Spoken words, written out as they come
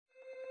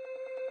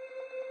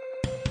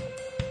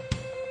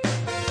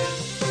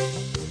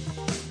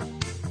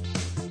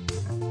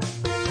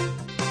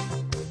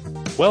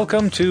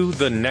Welcome to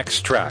The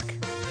Next Track,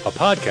 a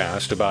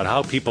podcast about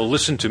how people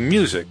listen to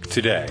music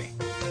today.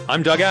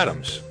 I'm Doug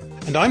Adams.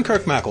 And I'm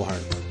Kirk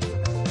McElhearn.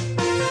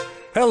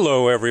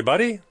 Hello,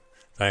 everybody.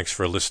 Thanks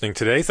for listening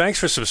today. Thanks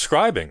for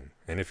subscribing.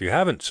 And if you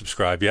haven't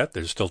subscribed yet,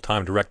 there's still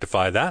time to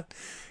rectify that.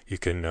 You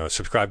can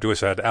subscribe to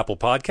us at Apple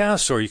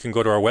Podcasts, or you can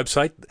go to our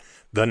website,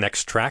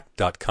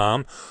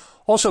 thenexttrack.com.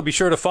 Also, be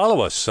sure to follow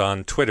us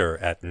on Twitter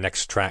at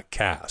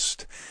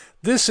NextTrackCast.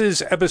 This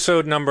is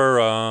episode number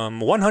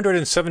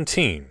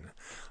 117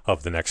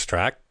 of The Next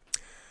Track.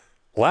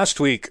 Last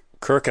week,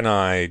 Kirk and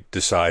I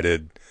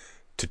decided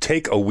to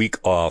take a week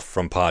off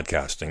from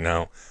podcasting.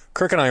 Now,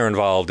 Kirk and I are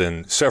involved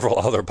in several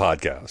other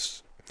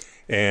podcasts,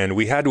 and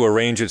we had to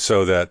arrange it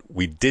so that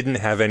we didn't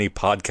have any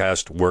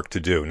podcast work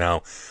to do.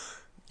 Now,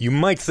 you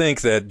might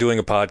think that doing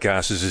a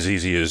podcast is as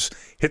easy as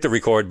hit the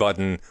record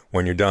button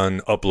when you're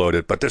done, upload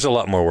it, but there's a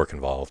lot more work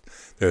involved.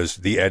 There's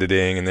the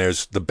editing, and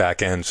there's the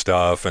back-end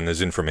stuff, and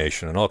there's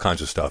information, and all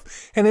kinds of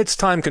stuff. And it's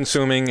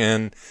time-consuming,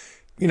 and,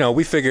 you know,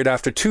 we figured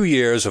after 2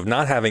 years of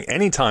not having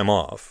any time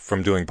off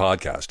from doing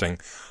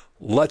podcasting,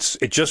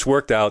 it just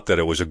worked out that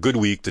it was a good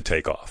week to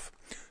take off.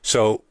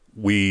 So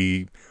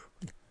we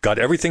got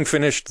everything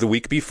finished the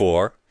week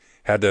before,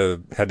 had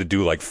to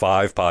do like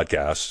 5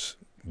 podcasts,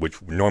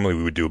 which normally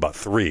we would do about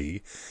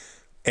 3.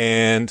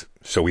 And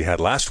so we had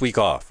last week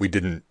off. We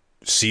didn't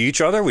see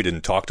each other. We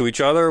didn't talk to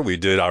each other. We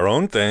did our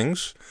own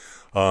things,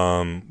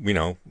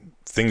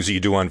 things that you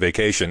do on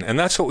vacation. And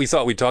that's what we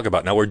thought we'd talk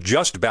about. Now, we're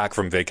just back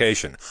from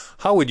vacation.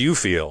 How would you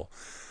feel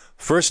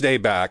first day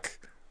back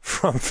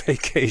from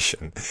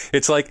vacation?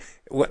 It's like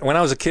when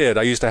I was a kid,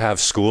 I used to have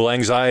school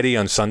anxiety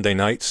on Sunday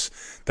nights.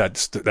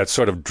 That's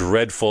sort of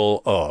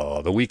dreadful.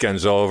 Oh, the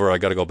weekend's over. I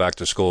got to go back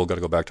to school. Got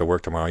to go back to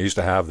work tomorrow. I used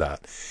to have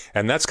that,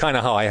 and that's kind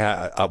of how I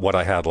had what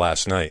I had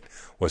last night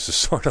was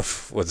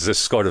this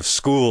sort of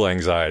school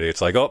anxiety.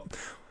 It's like, oh,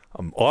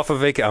 I'm off of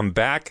vacation. I'm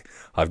back.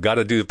 I've got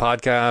to do the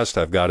podcast.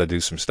 I've got to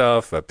do some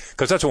stuff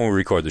because that's when we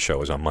record the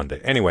show is on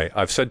Monday. Anyway,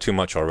 I've said too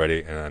much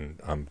already, and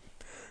I'm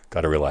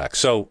got to relax.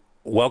 So,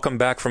 welcome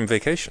back from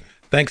vacation.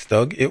 Thanks,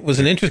 Doug. It was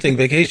an interesting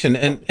vacation,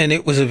 and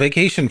it was a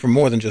vacation for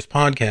more than just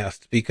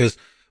podcasts because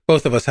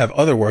both of us have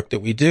other work that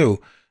we do.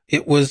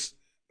 It was,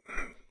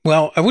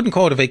 well, I wouldn't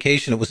call it a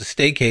vacation. It was a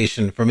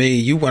staycation for me.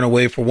 You went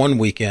away for one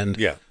weekend.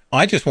 Yeah.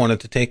 I just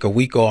wanted to take a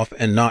week off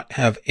and not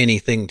have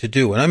anything to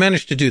do. And I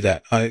managed to do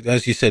that.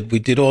 As you said, we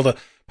did all the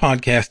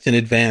podcasts in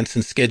advance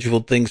and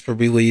scheduled things for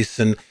release.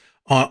 And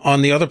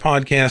on the other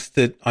podcast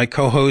that I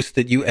co-host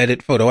that you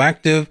edit,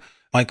 Photoactive,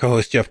 my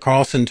co-host Jeff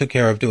Carlson took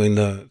care of doing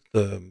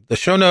the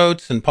show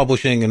notes and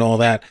publishing and all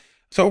that.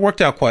 So it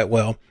worked out quite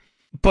well.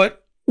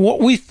 But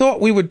what we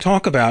thought we would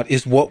talk about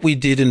is what we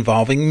did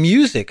involving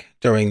music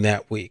during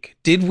that week.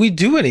 Did we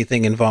do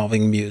anything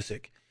involving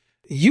music?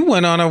 You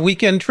went on a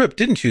weekend trip,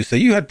 didn't you? So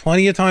you had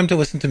plenty of time to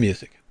listen to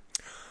music.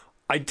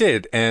 I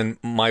did, and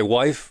my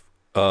wife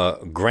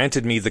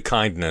granted me the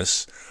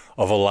kindness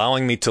of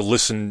allowing me to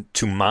listen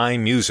to my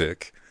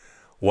music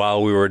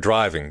while we were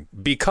driving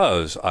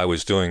because I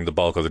was doing the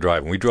bulk of the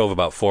driving. We drove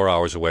about 4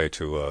 hours away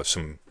to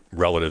some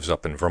relatives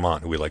up in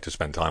Vermont who we like to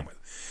spend time with.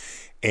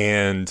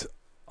 And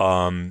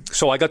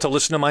so I got to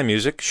listen to my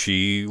music.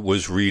 She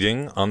was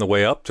reading on the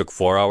way up. Took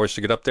 4 hours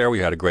to get up there. We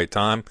had a great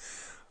time.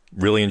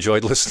 Really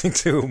enjoyed listening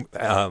to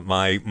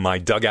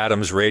my Doug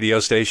Adams radio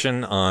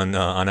station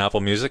on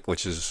Apple Music,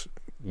 which has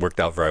worked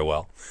out very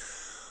well.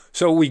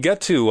 So we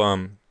get to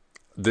our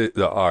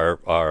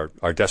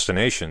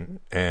destination,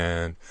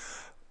 and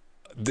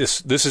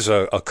this is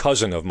a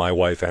cousin of my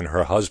wife and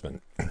her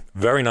husband.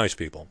 Very nice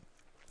people,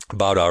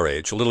 about our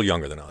age, a little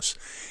younger than us,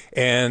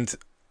 and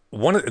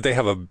they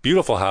have a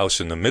beautiful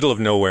house in the middle of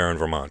nowhere in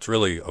Vermont. It's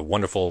really a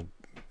wonderful,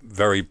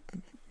 very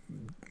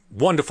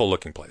wonderful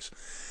looking place.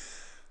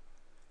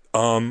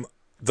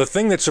 The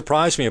thing that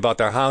surprised me about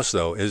their house,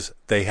 though, is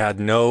they had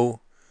no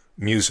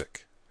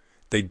music.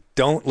 They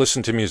don't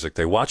listen to music.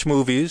 They watch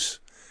movies.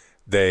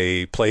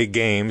 They play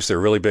games. They're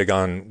really big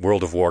on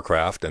World of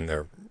Warcraft, and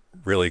they're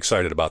really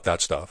excited about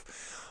that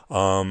stuff.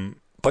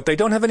 But they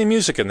don't have any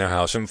music in their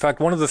house. In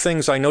fact, one of the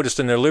things I noticed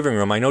in their living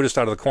room, I noticed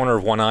out of the corner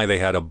of one eye, they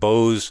had a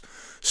Bose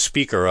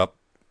speaker up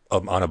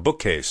on a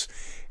bookcase.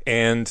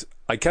 And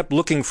I kept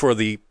looking for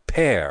the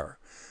pair,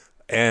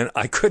 and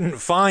I couldn't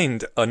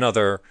find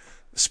another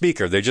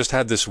speaker. They just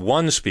had this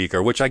one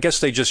speaker, which I guess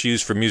they just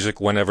used for music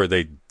whenever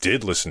they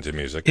did listen to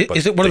music.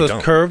 Is it one of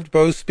those curved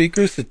Bose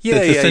speakers? It's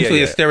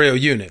essentially a stereo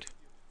unit.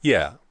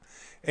 Yeah.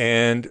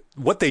 And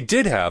what they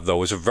did have, though,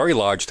 was a very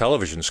large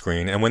television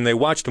screen. And when they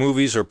watched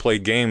movies or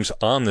played games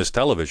on this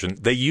television,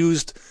 they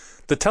used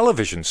the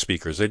television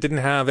speakers. They didn't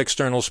have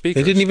external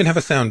speakers. They didn't even have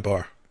a sound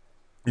bar.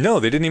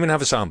 No, they didn't even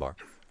have a sound bar.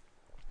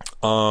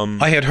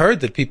 I had heard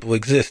that people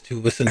exist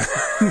who listen,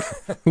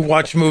 who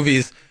watch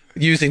movies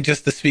using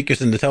just the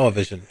speakers in the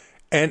television.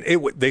 And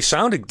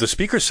the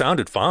speakers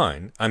sounded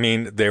fine. I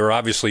mean, they were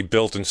obviously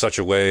built in such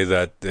a way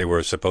that they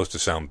were supposed to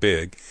sound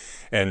big,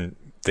 and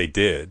they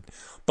did.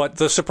 But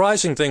the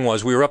surprising thing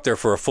was we were up there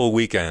for a full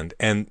weekend,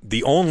 and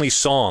the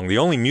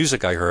only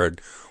music I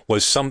heard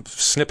was some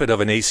snippet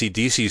of an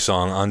AC/DC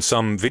song on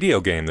some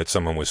video game that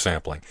someone was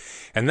sampling.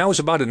 And that was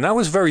about it. And that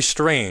was very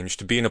strange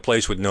to be in a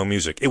place with no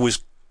music. It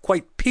was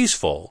quite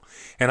peaceful,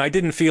 and I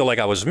didn't feel like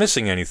I was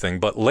missing anything.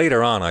 But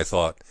later on, I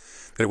thought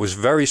that it was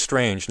very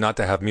strange not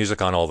to have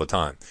music on all the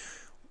time,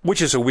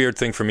 which is a weird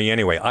thing for me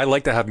anyway. I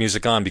like to have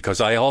music on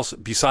because I also,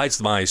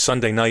 besides my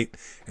Sunday night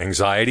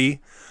anxiety,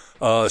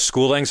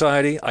 school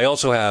anxiety, I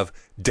also have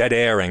dead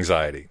air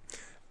anxiety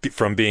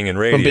from being in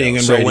radio. From being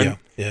in radio,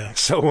 yeah.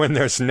 So when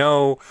there's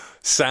no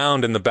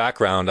sound in the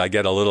background, I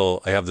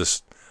have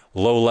this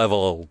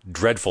low-level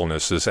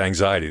dreadfulness, this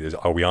anxiety.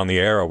 Are we on the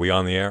air? Are we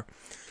on the air?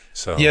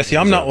 So yeah, see,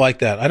 I'm not like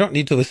that. I don't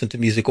need to listen to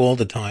music all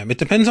the time. It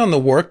depends on the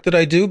work that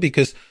I do,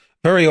 because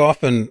very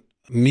often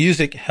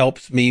music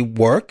helps me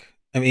work.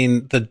 I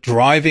mean, the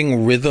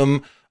driving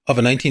rhythm of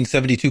a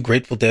 1972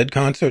 Grateful Dead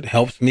concert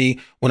helps me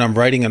when I'm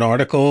writing an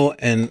article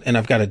and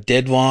I've got a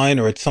deadline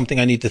or it's something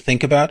I need to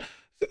think about.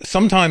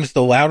 Sometimes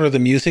the louder the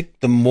music,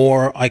 the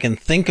more I can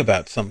think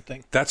about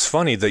something. That's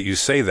funny that you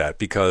say that,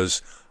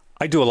 because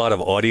I do a lot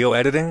of audio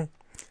editing,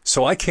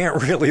 so I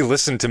can't really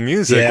listen to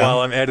music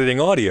while I'm editing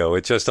audio.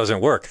 It just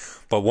doesn't work.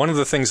 But one of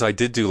the things I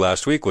did do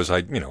last week was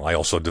I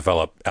also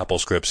develop Apple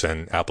scripts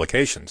and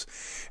applications.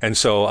 And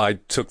so I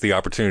took the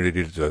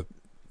opportunity to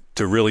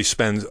really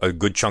spend a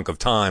good chunk of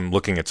time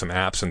looking at some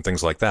apps and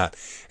things like that.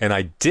 And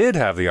I did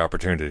have the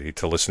opportunity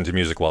to listen to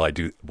music while I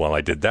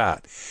did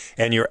that.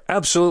 And you're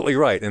absolutely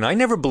right. And I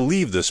never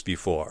believed this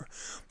before,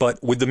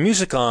 but with the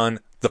music on,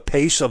 the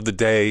pace of the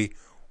day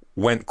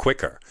went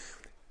quicker.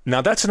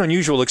 Now that's an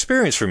unusual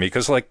experience for me,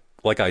 because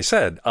like I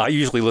said, I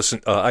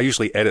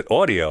usually edit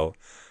audio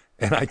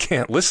and I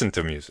can't listen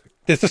to music.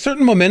 There's a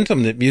certain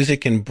momentum that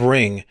music can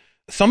bring.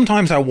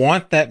 Sometimes I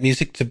want that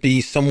music to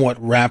be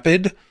somewhat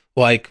rapid,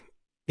 like,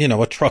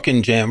 a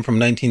truckin' jam from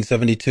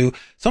 1972.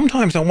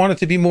 Sometimes I want it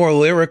to be more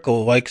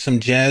lyrical, like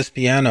some jazz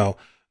piano,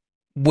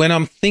 when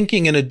I'm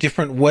thinking in a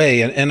different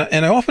way. And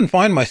I often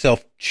find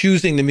myself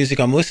choosing the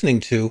music I'm listening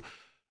to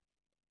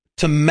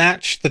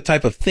match the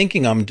type of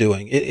thinking I'm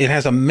doing. It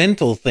has a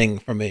mental thing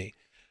for me.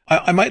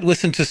 I might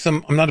listen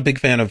to I'm not a big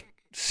fan of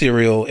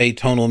serial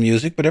atonal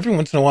music, but every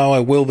once in a while I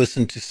will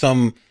listen to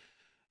some,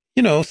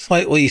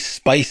 slightly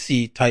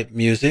spicy type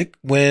music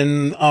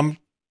when I'm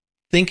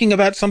thinking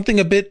about something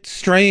a bit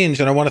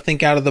strange and I want to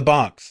think out of the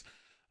box.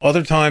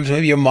 Other times,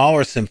 maybe a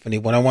Mahler symphony,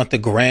 when I want the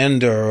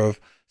grandeur of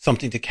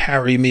something to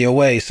carry me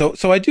away. So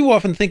I do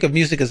often think of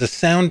music as a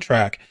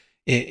soundtrack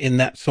in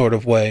that sort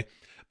of way.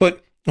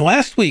 But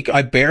last week,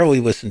 I barely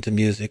listened to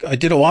music. I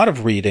did a lot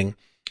of reading,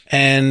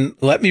 and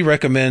let me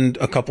recommend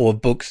a couple of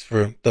books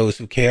for those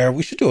who care.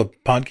 We should do a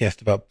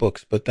podcast about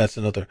books, but that's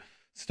another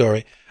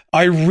story.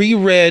 I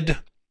reread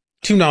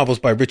 2 novels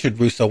by Richard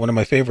Russo, one of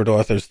my favorite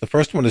authors. The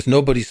first one is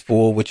Nobody's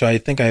Fool, which I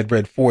think I had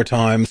read 4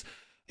 times.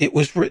 It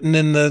was written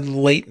in the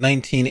late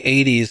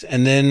 1980s.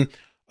 And then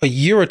a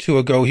year or 2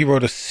 ago, he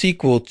wrote a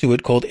sequel to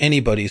it called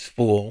Anybody's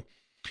Fool.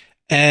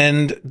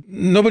 And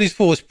Nobody's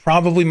Fool is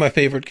probably my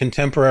favorite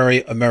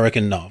contemporary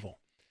American novel.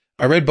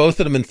 I read both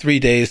of them in 3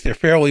 days. They're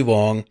fairly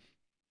long.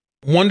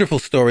 Wonderful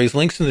stories,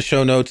 links in the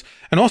show notes,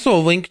 and also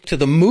a link to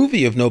the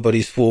movie of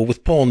Nobody's Fool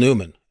with Paul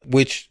Newman,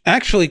 which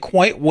actually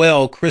quite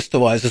well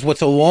crystallizes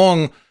what's a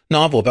long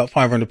novel, about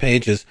 500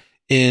 pages,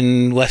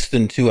 in less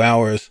than 2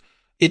 hours.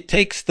 It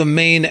takes the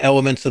main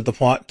elements of the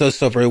plot, does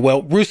so very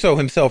well. Russo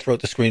himself wrote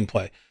the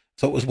screenplay,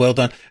 so it was well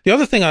done. The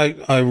other thing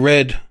I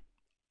read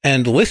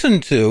and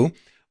listened to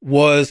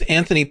was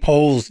Anthony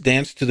Pohl's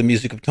Dance to the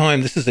Music of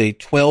Time. This is a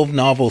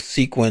 12-novel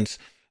sequence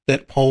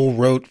that Pohl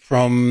wrote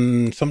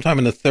from sometime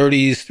in the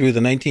 30s through the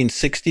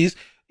 1960s.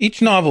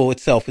 Each novel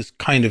itself is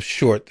kind of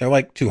short. They're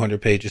like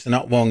 200 pages. They're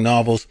not long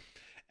novels.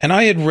 And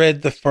I had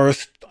read the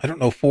first,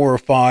 4 or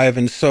 5.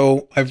 And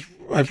so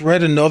I've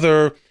read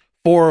another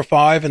 4 or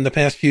 5 in the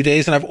past few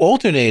days. And I've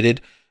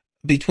alternated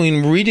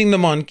between reading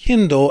them on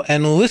Kindle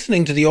and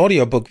listening to the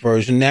audiobook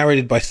version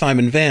narrated by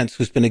Simon Vance,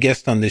 who's been a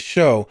guest on this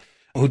show,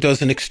 who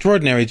does an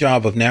extraordinary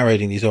job of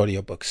narrating these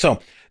audiobooks.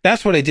 So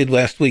that's what I did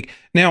last week.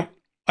 Now,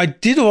 I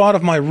did a lot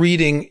of my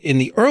reading in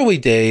the early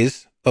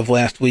days of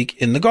last week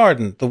in the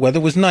garden. The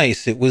weather was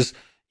nice. It was,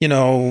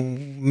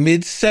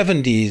 mid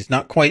 70s,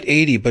 not quite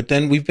 80, but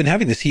then we've been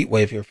having this heat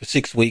wave here for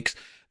 6 weeks.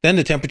 Then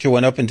the temperature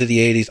went up into the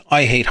 80s.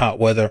 I hate hot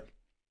weather.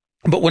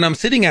 But when I'm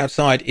sitting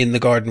outside in the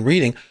garden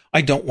reading,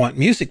 I don't want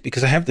music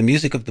because I have the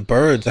music of the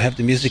birds. I have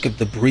the music of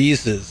the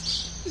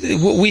breezes.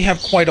 We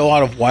have quite a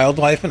lot of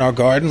wildlife in our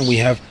garden. We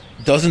have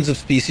dozens of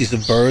species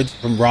of birds,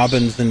 from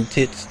robins and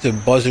tits to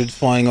buzzards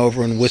flying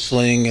over and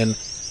whistling, and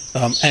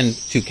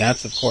 2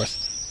 cats, of course.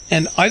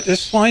 And I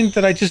just find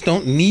that I just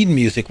don't need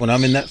music when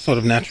I'm in that sort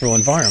of natural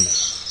environment.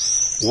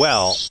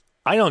 Well,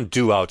 I don't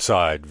do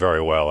outside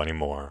very well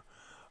anymore.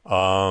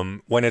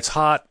 When it's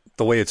hot,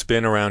 the way it's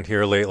been around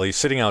here lately,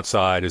 sitting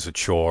outside is a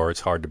chore.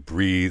 It's hard to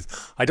breathe.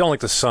 I don't like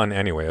the sun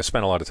anyway. I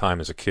spent a lot of time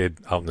as a kid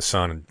out in the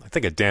sun, and I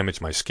think it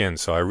damaged my skin,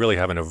 so I really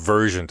have an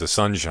aversion to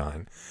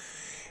sunshine.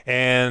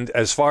 And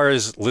as far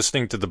as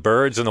listening to the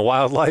birds and the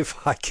wildlife,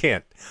 I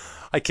can't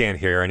I can't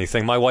hear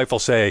anything. My wife will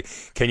say,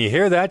 "Can you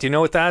hear that? Do you know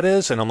what that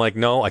is?" And I'm like,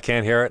 "No, I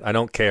can't hear it. I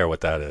don't care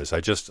what that is.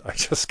 I just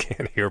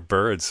can't hear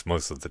birds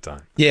most of the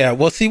time." Yeah.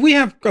 Well, see, we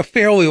have a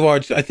fairly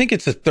large, I think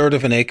it's a third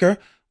of an acre,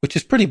 which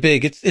is pretty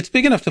big. It's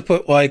big enough to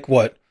put like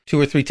what, 2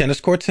 or 3 tennis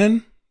courts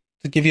in,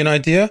 to give you an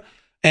idea.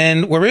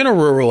 And we're in a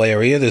rural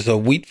area. There's a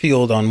wheat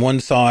field on one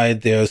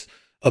side. There's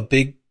a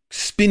big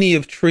spinney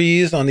of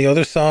trees on the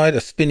other side.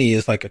 A spinney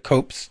is like a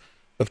copse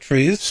of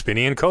trees.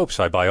 Spinney and Copes.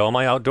 I buy all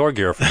my outdoor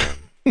gear from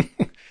them.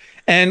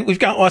 And we've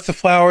got lots of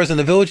flowers, and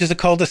the village is a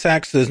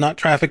cul-de-sac, so there's not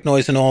traffic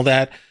noise and all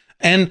that.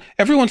 And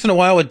every once in a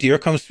while, a deer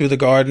comes through the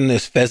garden.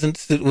 There's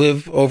pheasants that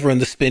live over in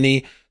the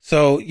spinney.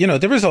 So,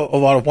 there is a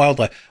lot of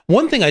wildlife.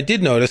 One thing I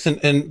did notice,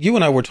 and you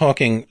and I were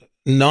talking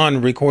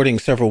non-recording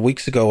several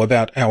weeks ago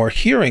about our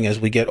hearing as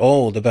we get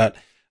old, about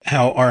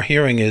how our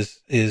hearing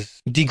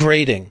is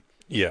degrading.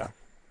 Yeah.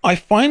 I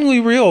finally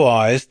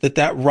realized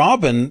that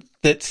robin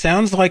that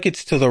sounds like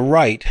it's to the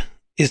right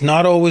is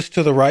not always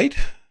to the right.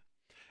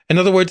 In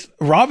other words,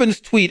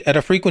 robins tweet at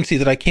a frequency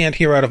that I can't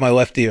hear out of my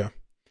left ear.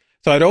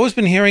 So I'd always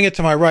been hearing it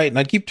to my right, and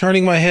I'd keep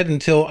turning my head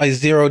until I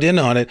zeroed in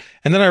on it.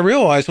 And then I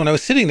realized when I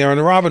was sitting there and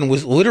the robin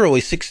was literally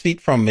 6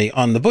 feet from me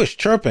on the bush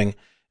chirping,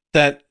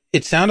 that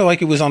it sounded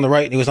like it was on the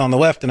right and it was on the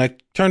left. And I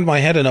turned my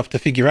head enough to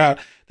figure out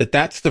that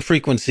that's the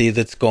frequency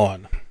that's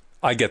gone.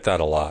 I get that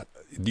a lot.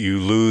 You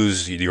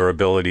lose your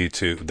ability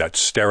to, that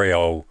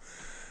stereo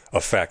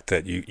effect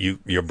that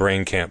your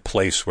brain can't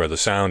place where the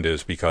sound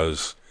is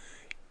because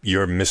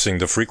you're missing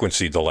the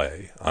frequency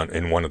delay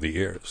in one of the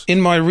ears.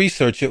 In my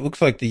research, it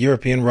looks like the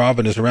European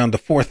robin is around the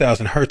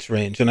 4,000 hertz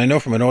range. And I know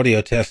from an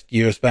audio test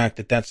years back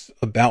that that's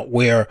about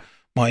where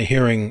my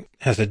hearing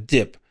has a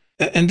dip.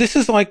 And this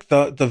is like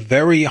the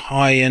very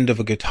high end of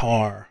a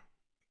guitar.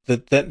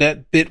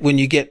 That bit when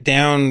you get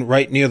down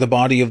right near the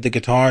body of the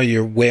guitar,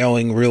 you're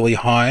wailing really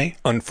high.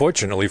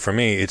 Unfortunately for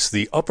me, it's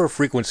the upper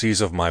frequencies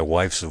of my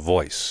wife's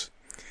voice.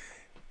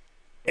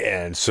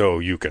 And so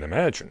you can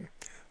imagine.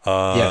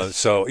 Yes.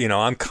 So,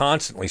 I'm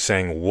constantly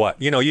saying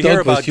what? You Douglas, hear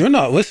about... you're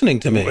not listening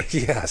to me.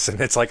 Yes,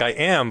 and it's like I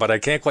am, but I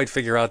can't quite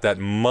figure out that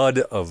mud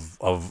of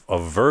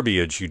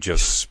verbiage you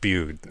just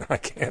spewed. I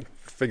can't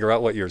figure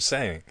out what you're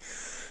saying.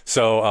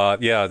 So,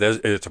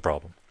 it's a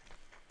problem.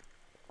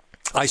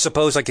 I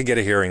suppose I could get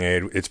a hearing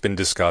aid. It's been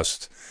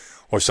discussed,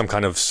 or some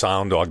kind of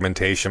sound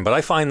augmentation. But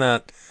I find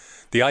that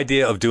the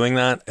idea of doing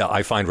that,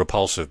 I find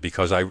repulsive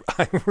because I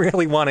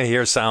really want to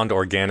hear sound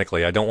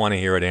organically. I don't want to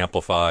hear it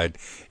amplified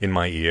in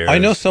my ears. I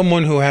know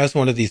someone who has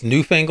one of these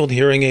newfangled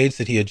hearing aids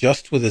that he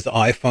adjusts with his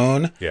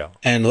iPhone. Yeah.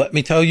 And let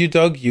me tell you,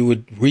 Doug, you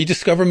would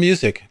rediscover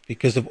music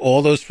because of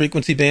all those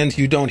frequency bands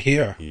you don't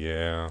hear.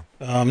 Yeah.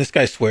 This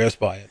guy swears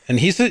by it. And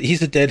he's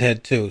a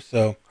deadhead too,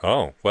 so.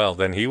 Oh, well,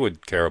 then he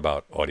would care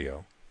about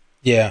audio.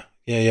 Yeah.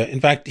 In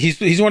fact,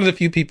 he's one of the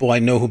few people I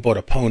know who bought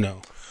a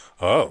Pono.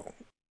 Oh.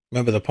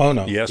 Remember the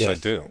Pono? Yes, I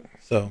do.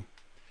 So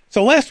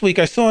last week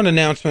I saw an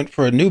announcement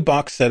for a new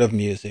box set of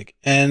music,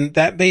 and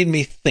that made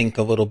me think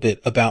a little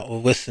bit about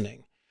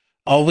listening.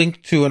 I'll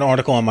link to an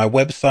article on my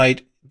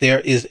website. There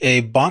is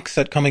a box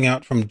set coming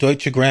out from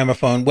Deutsche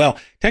Grammophon. Well,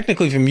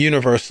 technically from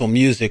Universal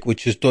Music,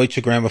 which is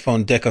Deutsche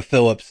Grammophon Decca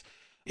Phillips.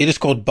 It is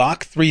called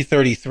Bach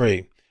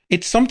 333.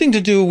 It's something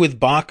to do with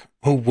Bach,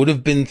 who would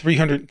have been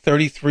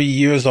 333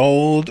 years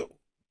old,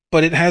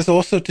 but it has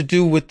also to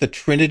do with the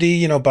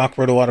Trinity. Bach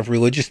wrote a lot of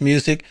religious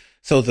music,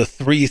 so the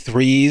 3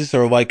 3s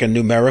are like a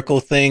numerical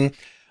thing.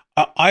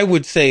 I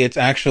would say it's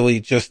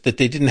actually just that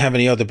they didn't have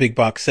any other big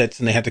box sets,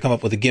 and they had to come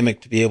up with a gimmick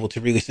to be able to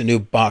release a new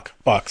Bach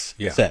box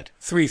set.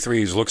 3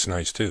 3s looks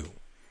nice too.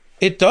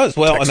 It does.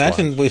 Well,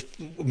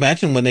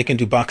 imagine when they can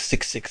do Bach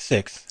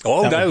 666.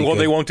 Oh,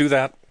 they won't do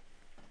that.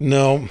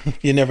 No,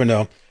 you never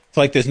know. It's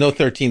like there's no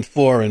 13th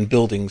floor in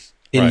buildings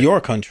in your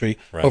country.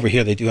 Right. Over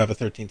here, they do have a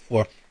 13th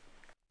floor.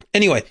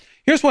 Anyway,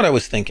 here's what I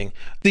was thinking.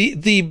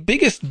 The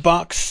biggest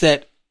box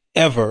set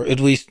ever, at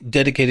least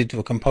dedicated to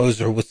a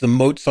composer, was the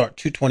Mozart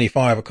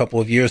 225 a couple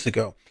of years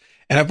ago.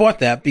 And I bought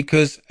that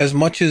because as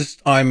much as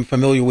I'm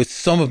familiar with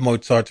some of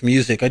Mozart's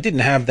music, I didn't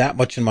have that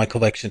much in my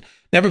collection.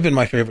 Never been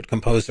my favorite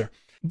composer.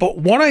 But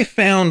what I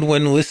found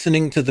when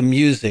listening to the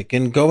music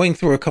and going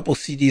through a couple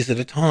CDs at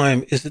a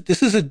time is that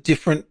this is a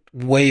different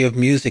way of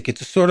music. It's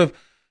a sort of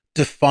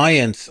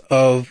defiance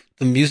of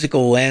the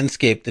musical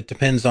landscape that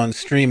depends on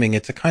streaming.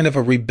 It's a kind of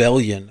a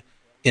rebellion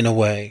in a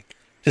way.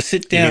 To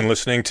sit down. You mean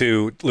listening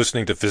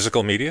to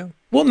physical media?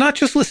 Well, not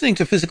just listening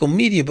to physical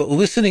media, but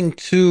listening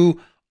to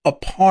a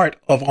part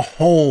of a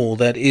whole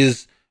that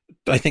is,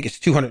 I think it's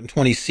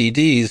 220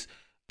 CDs.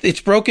 It's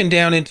broken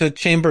down into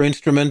chamber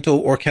instrumental,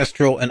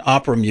 orchestral, and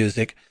opera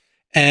music,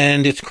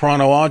 and it's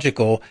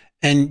chronological.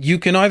 And you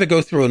can either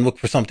go through and look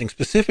for something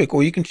specific,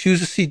 or you can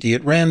choose a CD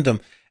at random.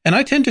 And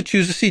I tend to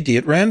choose a CD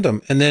at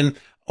random. And then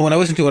when I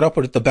listen to it, I'll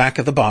put it at the back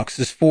of the box.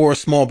 There's 4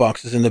 small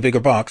boxes in the bigger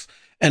box.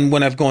 And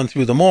when I've gone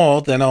through them all,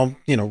 then I'll,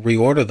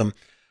 reorder them.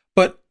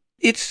 But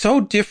it's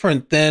so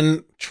different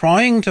than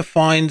trying to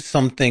find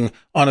something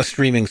on a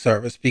streaming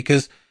service,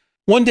 because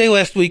one day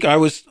last week I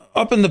was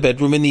up in the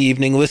bedroom in the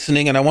evening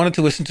listening, and I wanted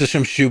to listen to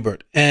some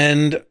Schubert.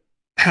 And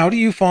how do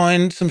you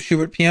find some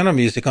Schubert piano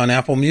music on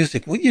Apple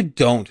Music? Well, you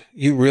don't.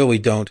 You really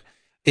don't.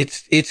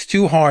 It's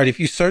too hard. If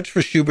you search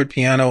for Schubert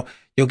piano,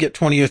 you'll get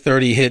 20 or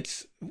 30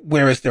 hits,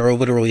 whereas there are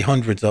literally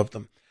hundreds of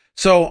them.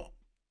 So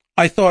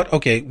I thought,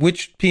 okay,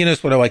 which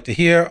pianist would I like to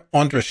hear?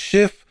 Andras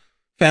Schiff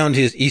found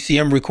his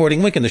ECM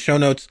recording, link in the show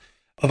notes,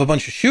 of a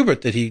bunch of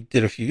Schubert that he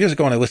did a few years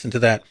ago, and I listened to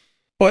that.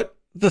 But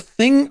the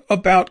thing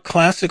about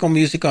classical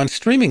music on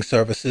streaming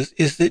services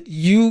is that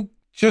you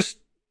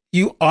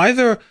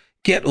either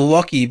get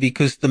lucky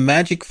because the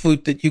magic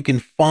flute that you can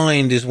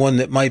find is one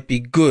that might be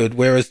good,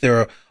 whereas there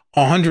are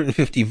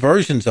 150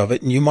 versions of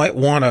it, and you might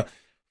want to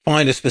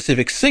find a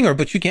specific singer,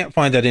 but you can't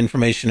find that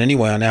information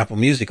anyway on Apple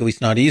Music, at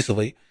least not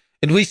easily,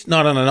 at least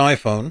not on an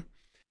iPhone.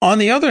 On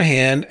the other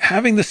hand,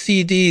 having the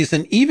CDs,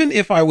 and even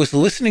if I was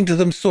listening to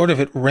them sort of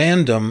at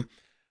random,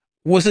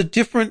 was a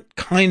different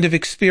kind of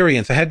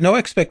experience. I had no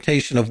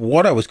expectation of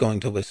what I was going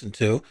to listen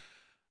to.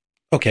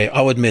 Okay,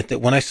 I'll admit that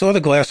when I saw the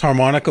Glass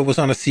Harmonica was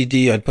on a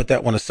CD, I'd put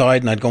that one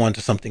aside and I'd go on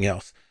to something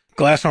else.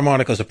 Glass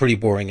Harmonica is a pretty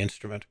boring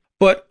instrument.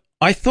 But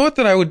I thought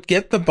that I would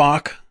get the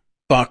Bach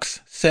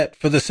set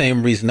for the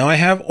same reason. Now, I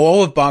have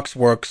all of Bach's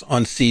works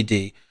on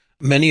CD,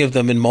 many of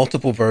them in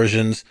multiple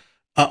versions.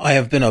 I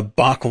have been a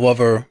Bach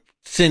lover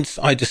since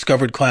I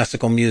discovered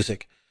classical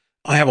music.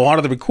 I have a lot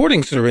of the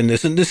recordings that are in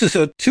this, and this is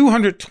a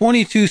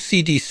 222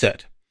 CD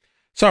set.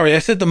 Sorry, I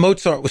said the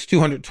Mozart was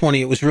 220.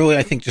 It was really,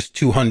 I think, just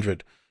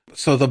 200.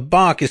 So the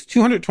Bach is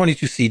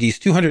 222 CDs,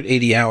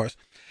 280 hours.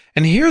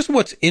 And here's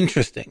what's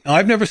interesting. Now,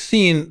 I've never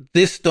seen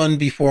this done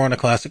before on a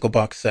classical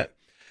Bach set.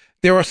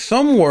 There are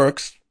some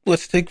works,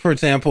 let's take, for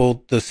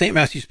example, the St.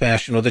 Matthew's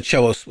Passion or the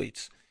cello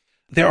suites.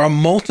 There are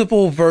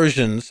multiple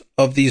versions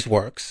of these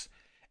works.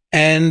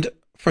 And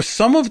for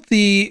some of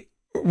the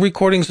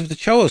recordings of the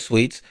cello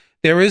suites,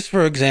 there is,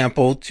 for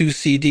example, 2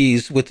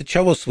 CDs with the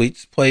cello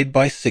suites played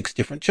by 6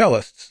 different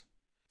cellists.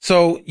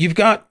 So you've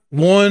got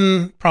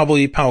one,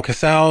 probably Pau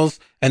Casals,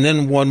 and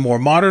then one more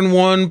modern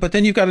one, but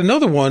then you've got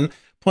another one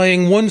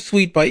playing one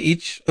suite by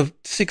each of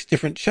 6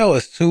 different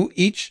cellists who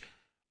each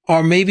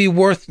are maybe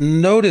worth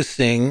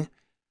noticing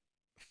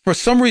for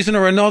some reason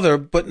or another,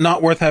 but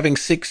not worth having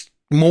 6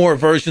 more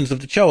versions of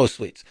the cello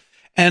suites.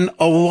 And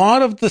a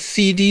lot of the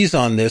CDs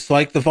on this,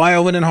 like the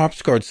violin and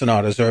harpsichord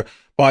sonatas, are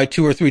by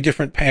 2 or 3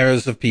 different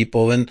pairs of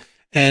people,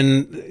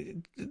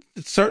 and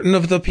certain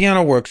of the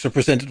piano works are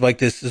presented like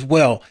this as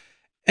well.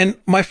 And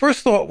my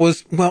first thought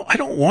was, well, I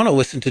don't want to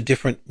listen to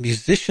different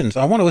musicians.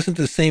 I want to listen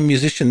to the same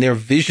musician, their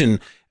vision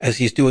as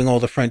he's doing all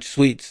the French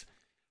suites.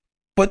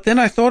 But then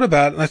I thought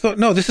about it, and I thought,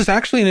 no, this is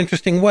actually an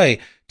interesting way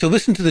to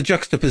listen to the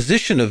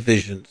juxtaposition of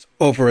visions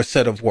over a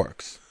set of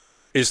works.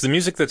 Is the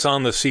music that's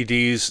on the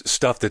CDs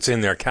stuff that's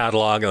in their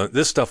catalog?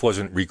 This stuff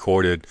wasn't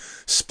recorded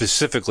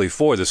specifically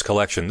for this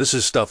collection. This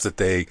is stuff that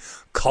they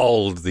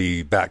culled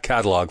the back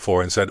catalog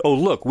for and said, oh,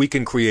 look, we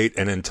can create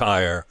an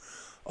entire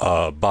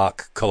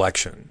Bach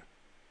collection.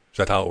 Is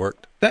that how it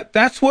worked?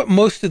 That's what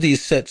most of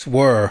these sets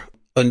were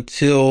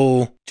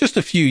until just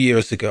a few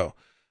years ago.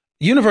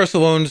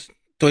 Universal owns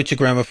Deutsche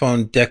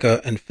Grammophon,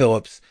 Decca, and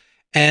Philips.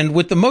 And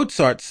with the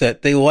Mozart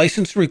set, they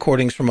licensed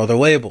recordings from other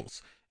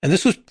labels. And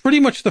this was pretty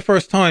much the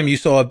first time you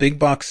saw a big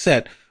box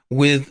set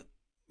with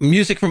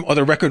music from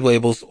other record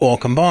labels all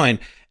combined.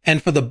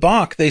 And for the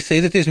Bach, they say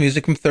that there's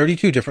music from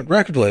 32 different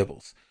record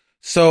labels.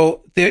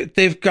 So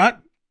they've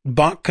got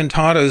Bach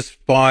cantatas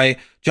by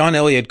John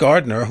Elliott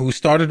Gardner, who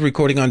started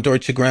recording on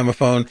Deutsche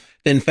Grammophon,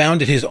 then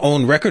founded his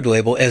own record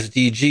label,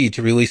 SDG,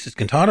 to release his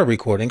cantata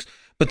recordings.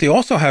 But they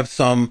also have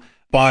some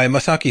by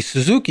Masaki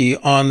Suzuki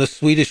on the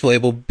Swedish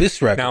label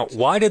BIS Records. Now,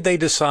 why did they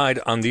decide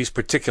on these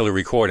particular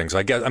recordings?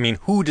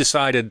 Who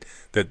decided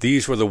that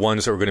these were the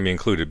ones that were going to be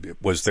included?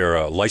 Was there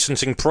a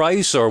licensing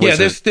price, or was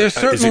there's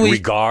certainly, is it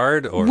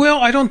regard? Or? Well,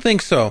 I don't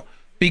think so,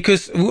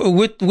 because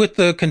with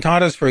the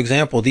cantatas, for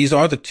example, these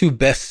are the 2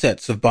 best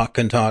sets of Bach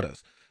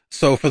cantatas.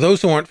 So for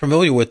those who aren't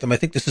familiar with them, I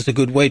think this is a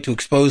good way to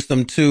expose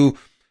them to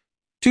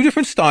 2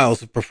 different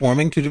styles of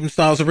performing, 2 different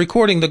styles of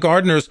recording. The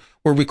Gardners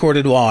were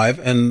recorded live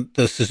and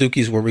the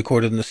Suzukis were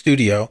recorded in the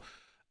studio.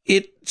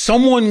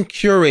 Someone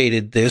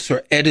curated this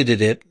or edited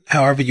it,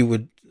 however you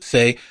would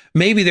say.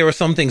 Maybe there were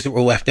some things that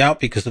were left out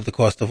because of the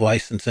cost of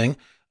licensing.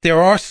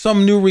 There are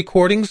some new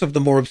recordings of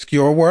the more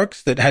obscure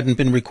works that hadn't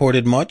been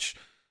recorded much.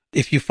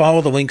 If you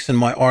follow the links in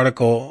my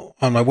article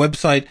on my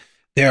website,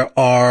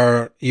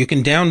 you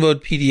can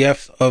download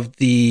PDFs of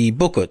the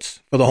booklets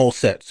for the whole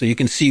set. So you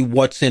can see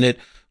what's in it,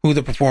 who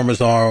the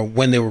performers are,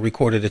 when they were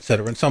recorded,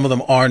 etc. And some of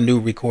them are new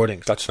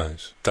recordings. That's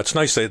nice. That's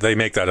nice that they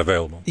make that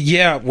available.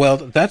 Yeah, well,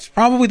 that's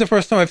probably the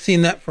first time I've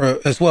seen that for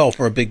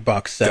a big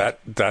box set.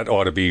 That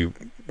ought to be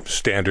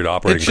standard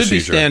operating procedure. It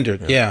should be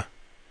standard, yeah.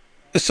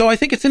 So I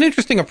think it's an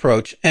interesting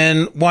approach.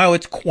 And while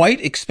it's quite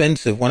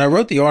expensive, when I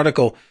wrote the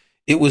article,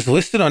 it was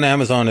listed on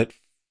Amazon at,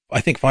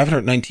 I think,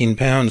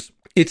 £519.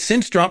 It's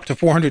since dropped to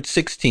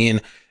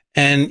 $416.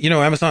 And,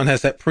 Amazon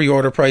has that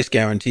pre-order price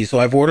guarantee. So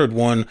I've ordered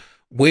one,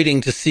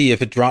 waiting to see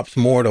if it drops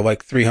more to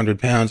like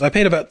 £300. I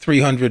paid about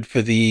 $300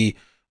 for the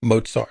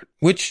Mozart,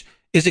 which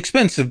is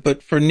expensive,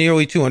 but for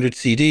nearly 200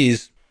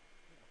 CDs,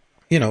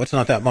 it's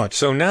not that much.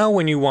 So now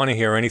when you want to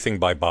hear anything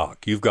by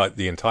Bach, you've got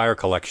the entire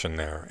collection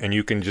there, and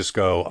you can just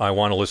go, I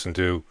want to listen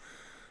to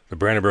the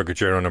Brandenburg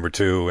Concerto No.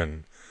 2,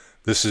 and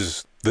this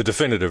is the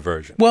definitive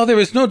version. Well, there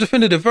is no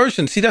definitive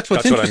version. See, that's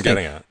what's interesting. What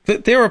I'm getting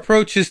at. Their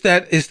approach is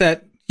that,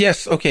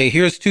 yes, okay,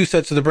 here's 2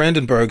 sets of the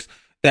Brandenburgs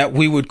that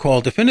we would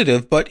call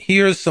definitive, but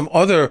here's some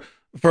other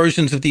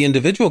versions of the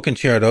individual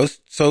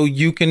concertos, so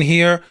you can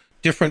hear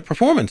different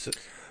performances.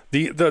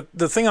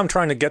 The thing I'm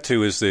trying to get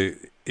to is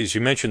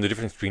you mentioned the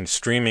difference between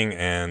streaming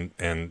and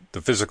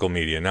the physical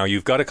media. Now,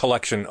 you've got a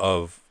collection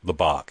of the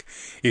Bach.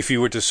 If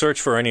you were to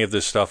search for any of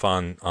this stuff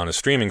on a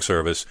streaming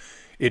service,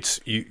 it's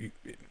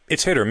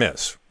hit or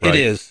miss, right? It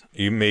is.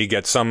 You may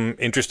get some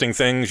interesting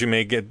things. You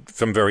may get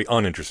some very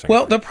uninteresting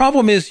Well, things. the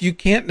problem is you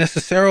can't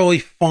necessarily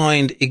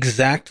find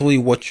exactly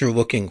what you're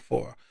looking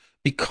for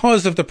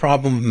because of the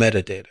problem of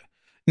metadata.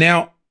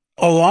 Now,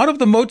 a lot of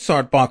the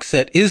Mozart box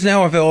set is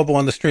now available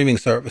on the streaming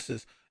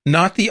services.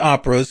 Not the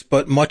operas,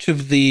 but much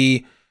of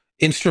the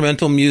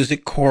instrumental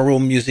music, choral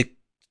music,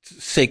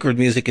 sacred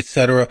music,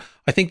 etc.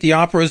 I think the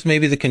operas,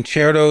 maybe the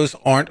concertos,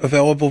 aren't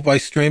available by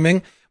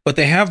streaming, but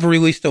they have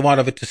released a lot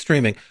of it to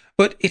streaming.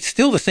 But it's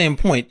still the same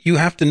point. You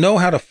have to know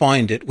how to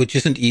find it, which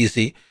isn't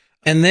easy.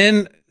 And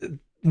then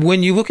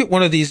when you look at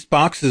one of these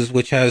boxes,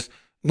 which has,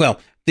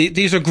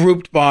 these are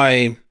grouped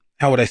by,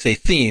 how would I say,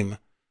 theme.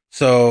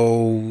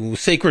 So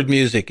sacred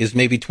music is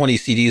maybe 20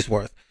 CDs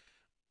worth.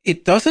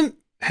 It doesn't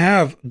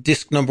have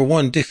disc number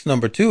 1, disc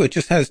number 2. It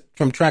just has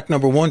from track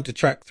number 1 to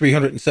track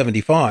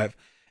 375.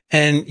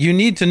 And you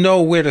need to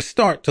know where to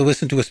start to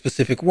listen to a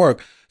specific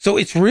work. So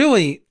it's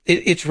really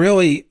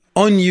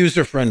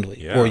unuser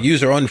friendly or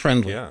user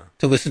unfriendly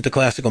to listen to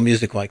classical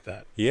music like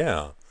that.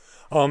 Yeah.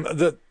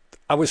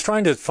 I was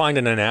trying to find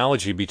an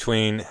analogy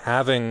between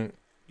having,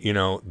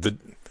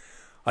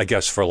 I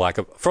guess for lack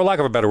of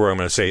a better word, I'm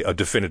going to say a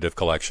definitive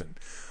collection.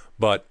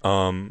 But,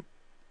 and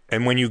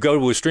when you go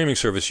to a streaming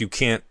service, you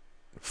can't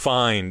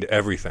find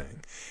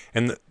everything.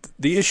 And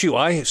the issue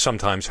I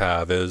sometimes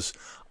have is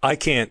I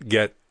can't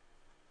get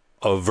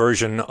a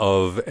version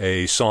of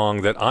a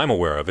song that I'm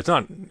aware of. It's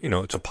not,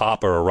 it's a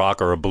pop or a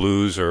rock or a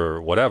blues or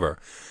whatever.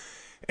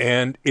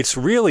 And it's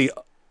really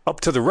up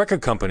to the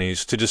record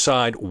companies to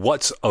decide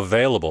what's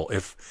available.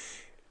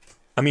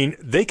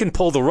 They can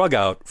pull the rug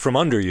out from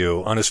under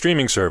you on a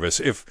streaming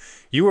service.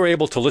 If you were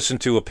able to listen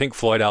to a Pink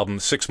Floyd album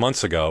 6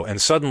 months ago and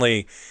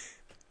suddenly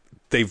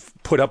they've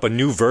put up a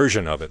new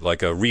version of it,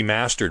 like a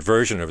remastered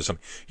version of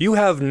something, you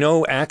have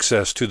no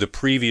access to the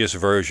previous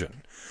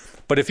version.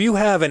 But if you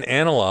have an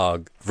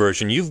analog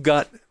version, you've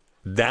got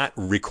that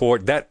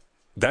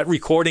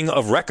recording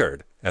of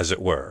record, as it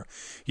were.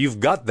 You've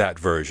got that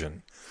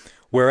version.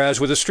 Whereas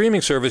with a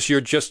streaming service,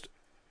 you're just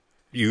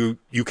you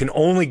can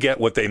only get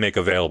what they make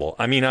available.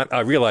 I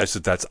realize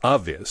that that's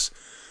obvious.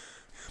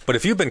 But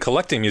if you've been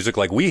collecting music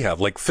like we have,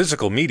 like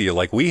physical media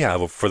like we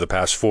have for the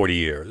past 40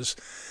 years,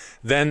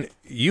 then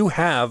you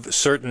have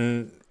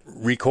certain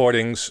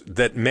recordings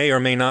that may or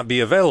may not be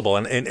available.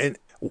 And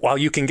while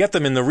you can get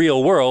them in the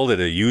real world at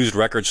a used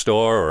record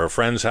store or a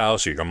friend's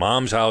house or your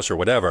mom's house or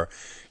whatever,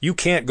 you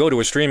can't go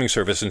to a streaming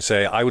service and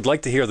say, I would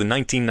like to hear the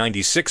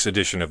 1996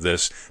 edition of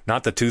this,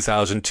 not the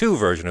 2002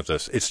 version of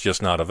this. It's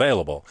just not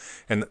available.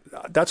 And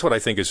that's what I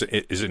think is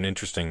an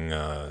interesting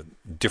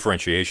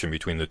differentiation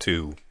between the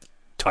two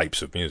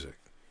types of music.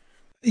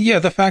 Yeah,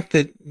 the fact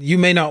that you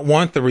may not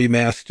want the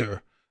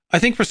remaster. I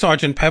think for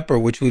Sgt. Pepper,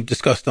 which we've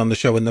discussed on the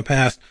show in the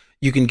past,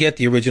 you can get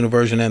the original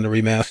version and the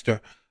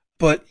remaster.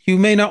 But you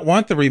may not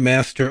want the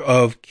remaster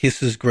of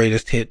Kiss's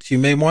greatest hits. You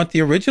may want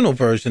the original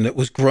version that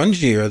was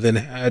grungier,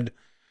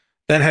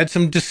 that had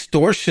some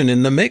distortion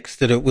in the mix,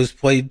 that it was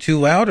played too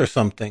loud or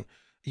something.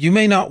 You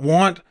may not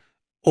want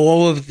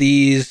all of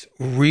these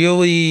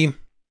really,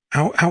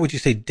 how would you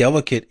say,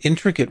 delicate,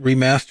 intricate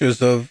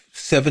remasters of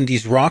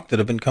 70s rock that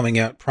have been coming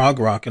out, prog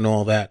rock and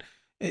all that.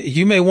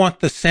 You may want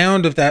the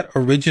sound of that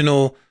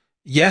original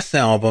Yes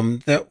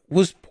album that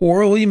was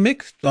poorly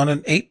mixed on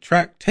an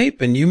 8-track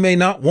tape, and you may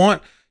not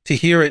want to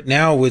hear it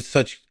now with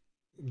such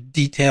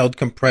detailed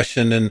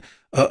compression and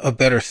a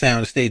better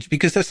sound stage,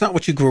 because that's not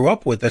what you grew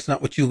up with. That's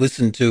not what you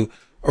listened to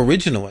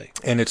originally.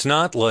 And it's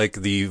not like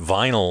the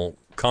vinyl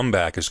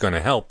comeback is going to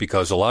help,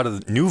 because a lot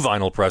of the new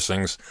vinyl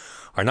pressings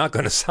are not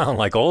going to sound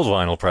like old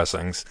vinyl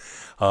pressings.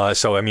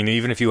 So,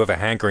 even if you have a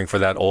hankering for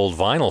that old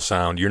vinyl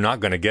sound, you're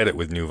not going to get it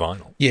with new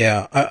vinyl.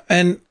 Yeah.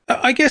 And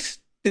I guess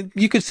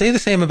you could say the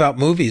same about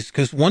movies,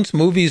 because once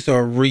movies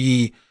are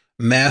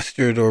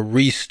remastered or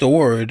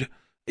restored,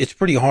 it's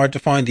pretty hard to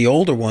find the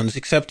older ones,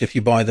 except if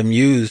you buy them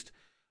used.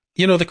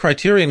 The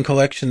Criterion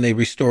Collection, they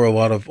restore a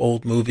lot of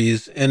old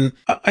movies. And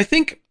I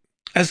think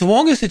as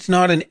long as it's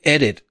not an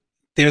edit,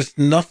 there's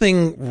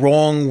nothing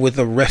wrong with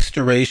a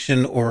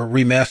restoration or a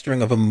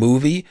remastering of a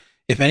movie.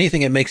 If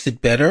anything, it makes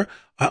it better.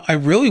 I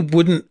really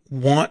wouldn't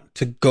want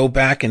to go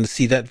back and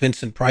see that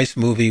Vincent Price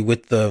movie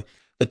with the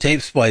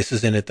tape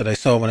splices in it that I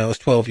saw when I was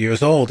 12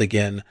 years old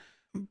again.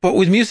 But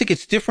with music,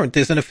 it's different.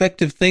 There's an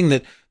effective thing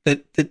that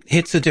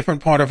hits a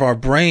different part of our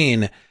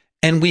brain.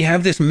 And we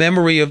have this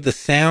memory of the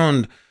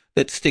sound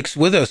that sticks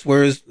with us.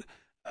 Whereas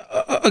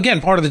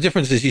again, part of the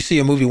difference is you see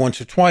a movie once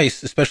or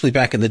twice, especially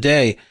back in the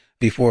day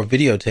before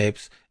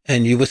videotapes,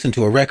 and you listen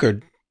to a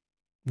record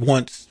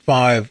once,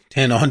 5,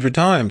 10, 100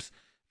 times,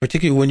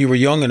 particularly when you were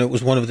young and it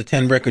was one of the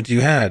 10 records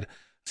you had.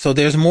 So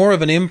there's more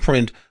of an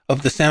imprint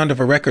of the sound of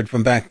a record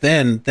from back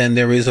then than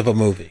there is of a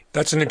movie.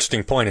 That's an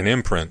interesting point, an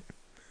imprint.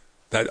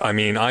 That, I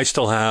mean, I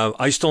still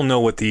know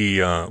what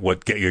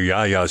what Get Your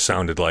Ya-Ya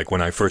sounded like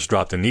when I first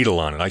dropped a needle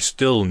on it. I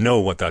still know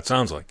what that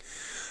sounds like.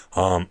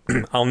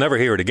 I'll never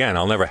hear it again.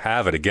 I'll never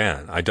have it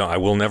again. I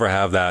will never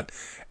have that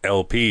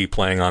LP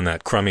playing on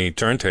that crummy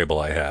turntable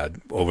I had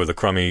over the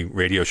crummy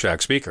Radio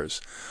Shack speakers.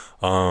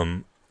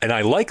 And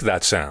I like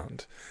that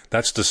sound.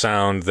 That's the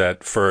sound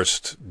that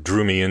first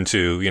drew me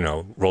into,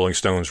 Rolling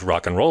Stones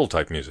rock and roll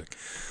type music.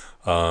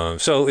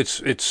 So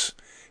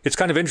it's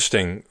kind of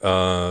interesting,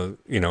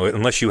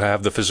 unless you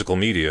have the physical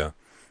media,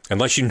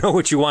 unless you know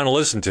what you want to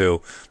listen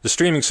to. The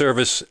streaming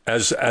service,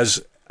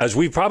 as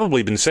we've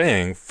probably been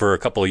saying for a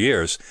couple of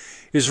years,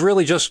 is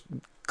really just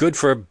good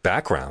for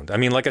background. I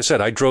mean, like I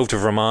said, I drove to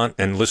Vermont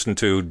and listened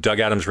to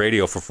Doug Adams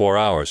radio for 4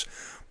 hours.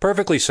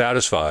 Perfectly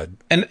satisfied.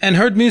 And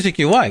heard music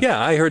you liked. Yeah,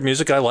 I heard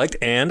music I liked,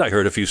 and I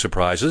heard a few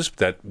surprises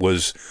that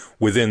was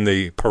within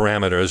the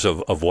parameters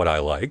of what I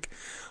like.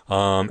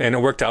 And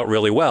it worked out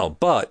really well.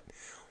 But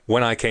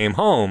when I came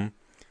home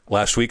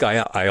last week,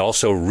 I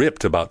also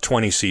ripped about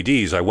 20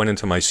 CDs. I went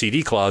into my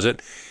CD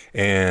closet,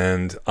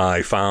 and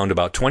I found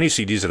about 20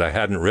 CDs that I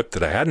hadn't ripped,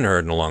 that I hadn't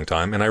heard in a long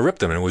time, and I ripped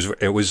them. And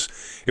it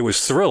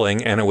was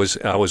thrilling, and I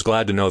was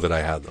glad to know that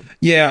I had them.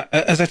 Yeah,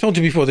 as I told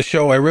you before the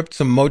show, I ripped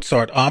some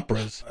Mozart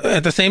operas.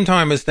 At the same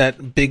time as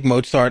that big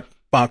Mozart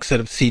box set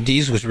of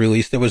CDs was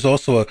released, there was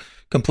also a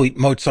complete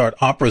Mozart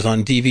operas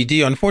on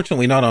DVD,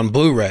 unfortunately not on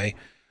Blu-ray.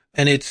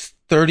 And it's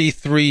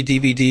 33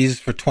 DVDs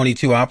for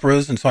 22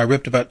 operas, and so I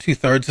ripped about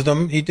 2/3 of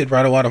them. He did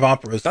write a lot of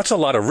operas. That's a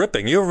lot of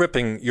ripping. You're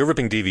ripping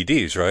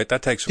DVDs, right?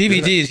 That takes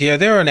DVDs. Yeah,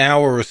 they're an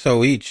hour or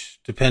so each,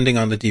 depending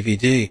on the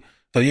DVD.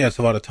 So yeah, it's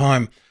a lot of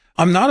time.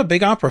 I'm not a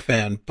big opera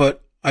fan,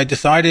 but I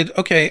decided,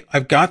 okay,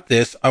 I've got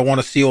this. I want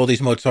to see all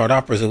these Mozart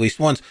operas at least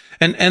once.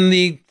 And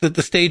the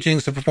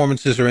stagings, the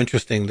performances are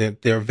interesting.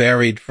 They're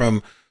varied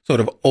from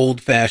sort of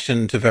old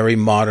fashioned to very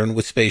modern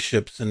with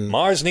spaceships and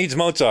Mars needs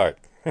Mozart.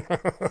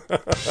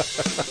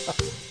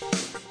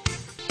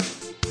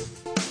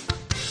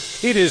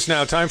 It is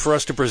now time for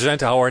us to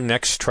present our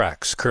next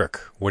tracks.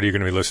 Kirk, what are you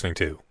going to be listening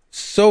to?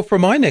 So for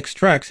my next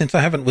track, since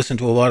I haven't listened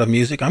to a lot of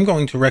music, I'm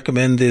going to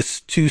recommend this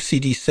 2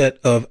 CD set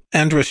of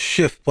Andras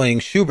Schiff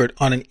playing Schubert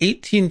on an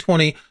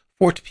 1820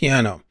 forte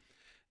piano.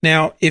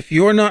 Now, if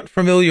you're not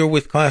familiar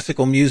with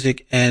classical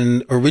music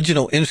and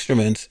original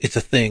instruments, it's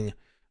a thing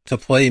to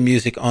play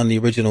music on the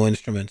original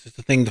instruments. It's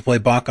a thing to play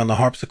Bach on the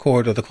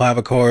harpsichord or the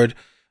clavichord.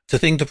 It's a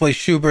thing to play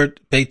Schubert,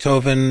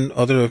 Beethoven,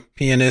 other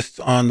pianists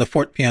on the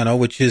forte piano,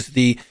 which is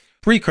the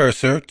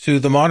precursor to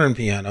the modern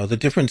piano. The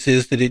difference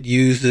is that it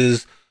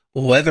uses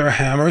leather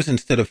hammers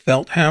instead of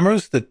felt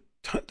hammers. The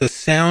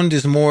sound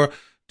is more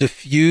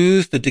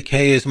diffused. The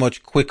decay is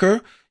much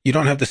quicker. You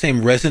don't have the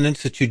same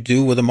resonance that you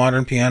do with a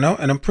modern piano.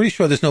 And I'm pretty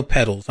sure there's no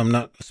pedals. I'm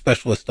not a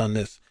specialist on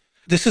this.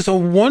 This is a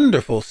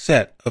wonderful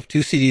set of 2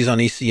 CDs on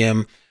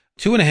ECM,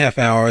 2.5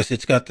 hours.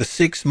 It's got the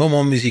 6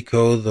 moments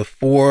musicaux, the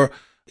 4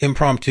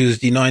 impromptus,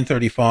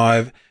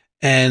 D935,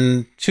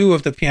 and 2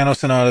 of the piano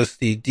sonatas,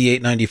 the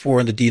D894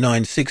 and the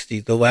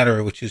D960, the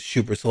latter, which is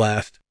Schubert's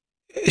last.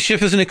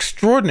 Schiff is an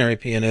extraordinary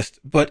pianist,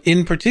 but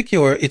in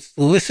particular, it's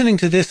listening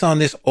to this on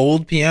this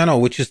old piano,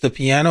 which is the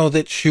piano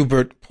that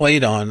Schubert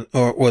played on,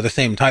 or the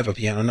same type of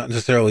piano, not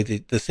necessarily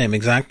the same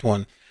exact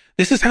one.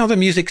 This is how the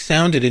music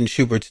sounded in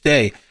Schubert's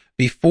day.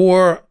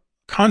 Before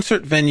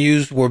concert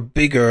venues were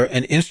bigger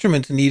and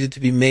instruments needed to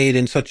be made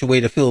in such a way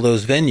to fill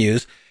those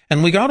venues,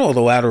 and we got all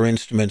the louder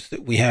instruments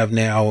that we have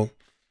now,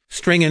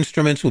 string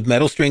instruments with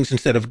metal strings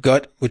instead of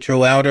gut, which are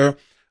louder,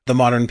 the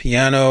modern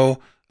piano,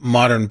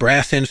 modern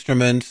brass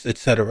instruments,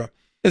 etc.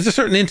 There's a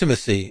certain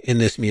intimacy in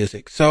this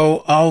music.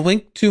 So I'll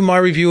link to my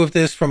review of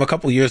this from a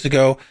couple years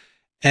ago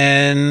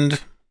and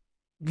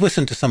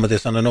listen to some of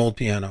this on an old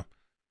piano.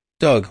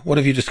 Doug, what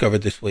have you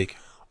discovered this week?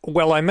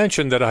 Well, I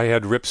mentioned that I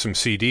had ripped some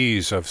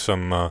CDs of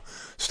some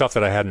stuff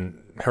that I hadn't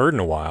heard in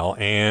a while,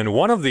 and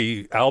one of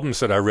the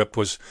albums that I ripped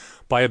was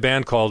by a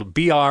band called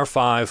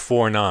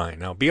BR549.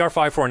 Now,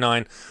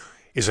 BR549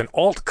 is an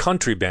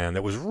alt-country band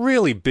that was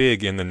really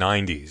big in the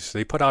 90s.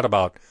 They put out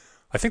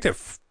I think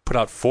they've put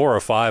out 4 or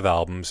 5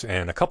 albums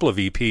and a couple of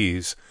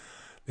EPs.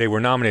 They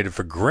were nominated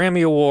for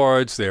Grammy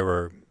Awards. They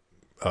were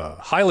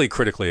highly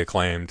critically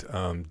acclaimed,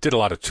 did a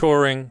lot of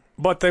touring,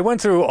 but they went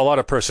through a lot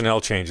of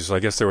personnel changes. I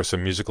guess there were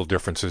some musical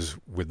differences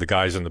with the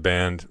guys in the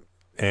band,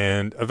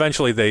 and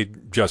eventually they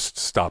just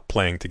stopped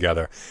playing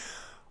together.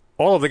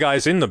 All of the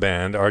guys in the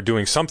band are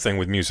doing something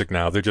with music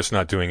now. They're just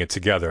not doing it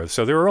together.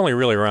 So they were only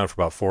really around for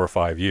about 4 or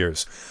 5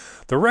 years.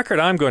 The record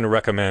I'm going to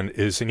recommend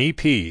is an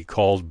EP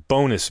called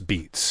Bonus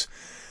Beats.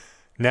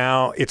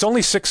 Now, it's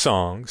only 6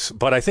 songs,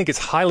 but I think it's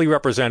highly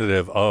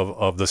representative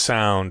of the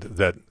sound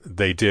that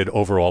they did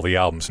over all the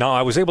albums. Now,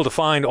 I was able to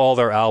find all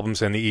their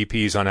albums and the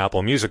EPs on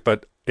Apple Music,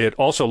 but It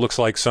also looks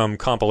like some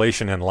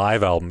compilation and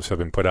live albums have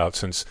been put out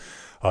since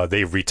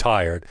they've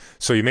retired,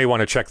 so you may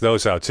want to check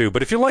those out too.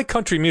 But if you like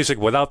country music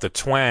without the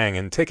twang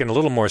and taken a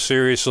little more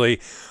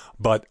seriously,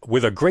 but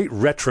with a great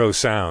retro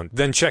sound,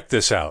 then check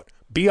this out.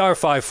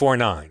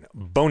 BR549,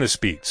 Bonus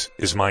Beats,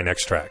 is my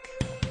next track.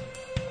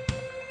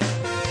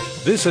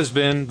 This has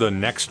been The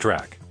Next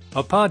Track,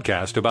 a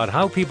podcast about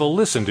how people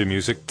listen to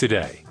music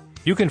today.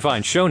 You can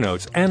find show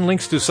notes and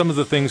links to some of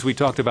the things we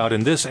talked about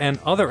in this and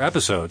other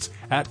episodes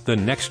at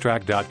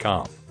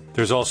thenexttrack.com.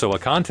 There's also a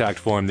contact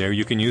form there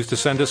you can use to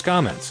send us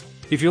comments.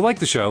 If you like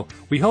the show,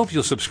 we hope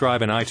you'll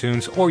subscribe in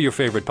iTunes or your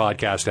favorite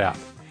podcast app.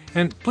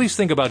 And please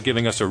think about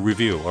giving us a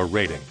review or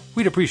rating.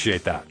 We'd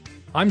appreciate that.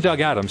 I'm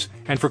Doug Adams,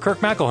 and for Kirk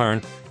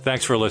McElhearn,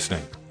 thanks for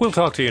listening. We'll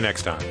talk to you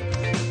next time.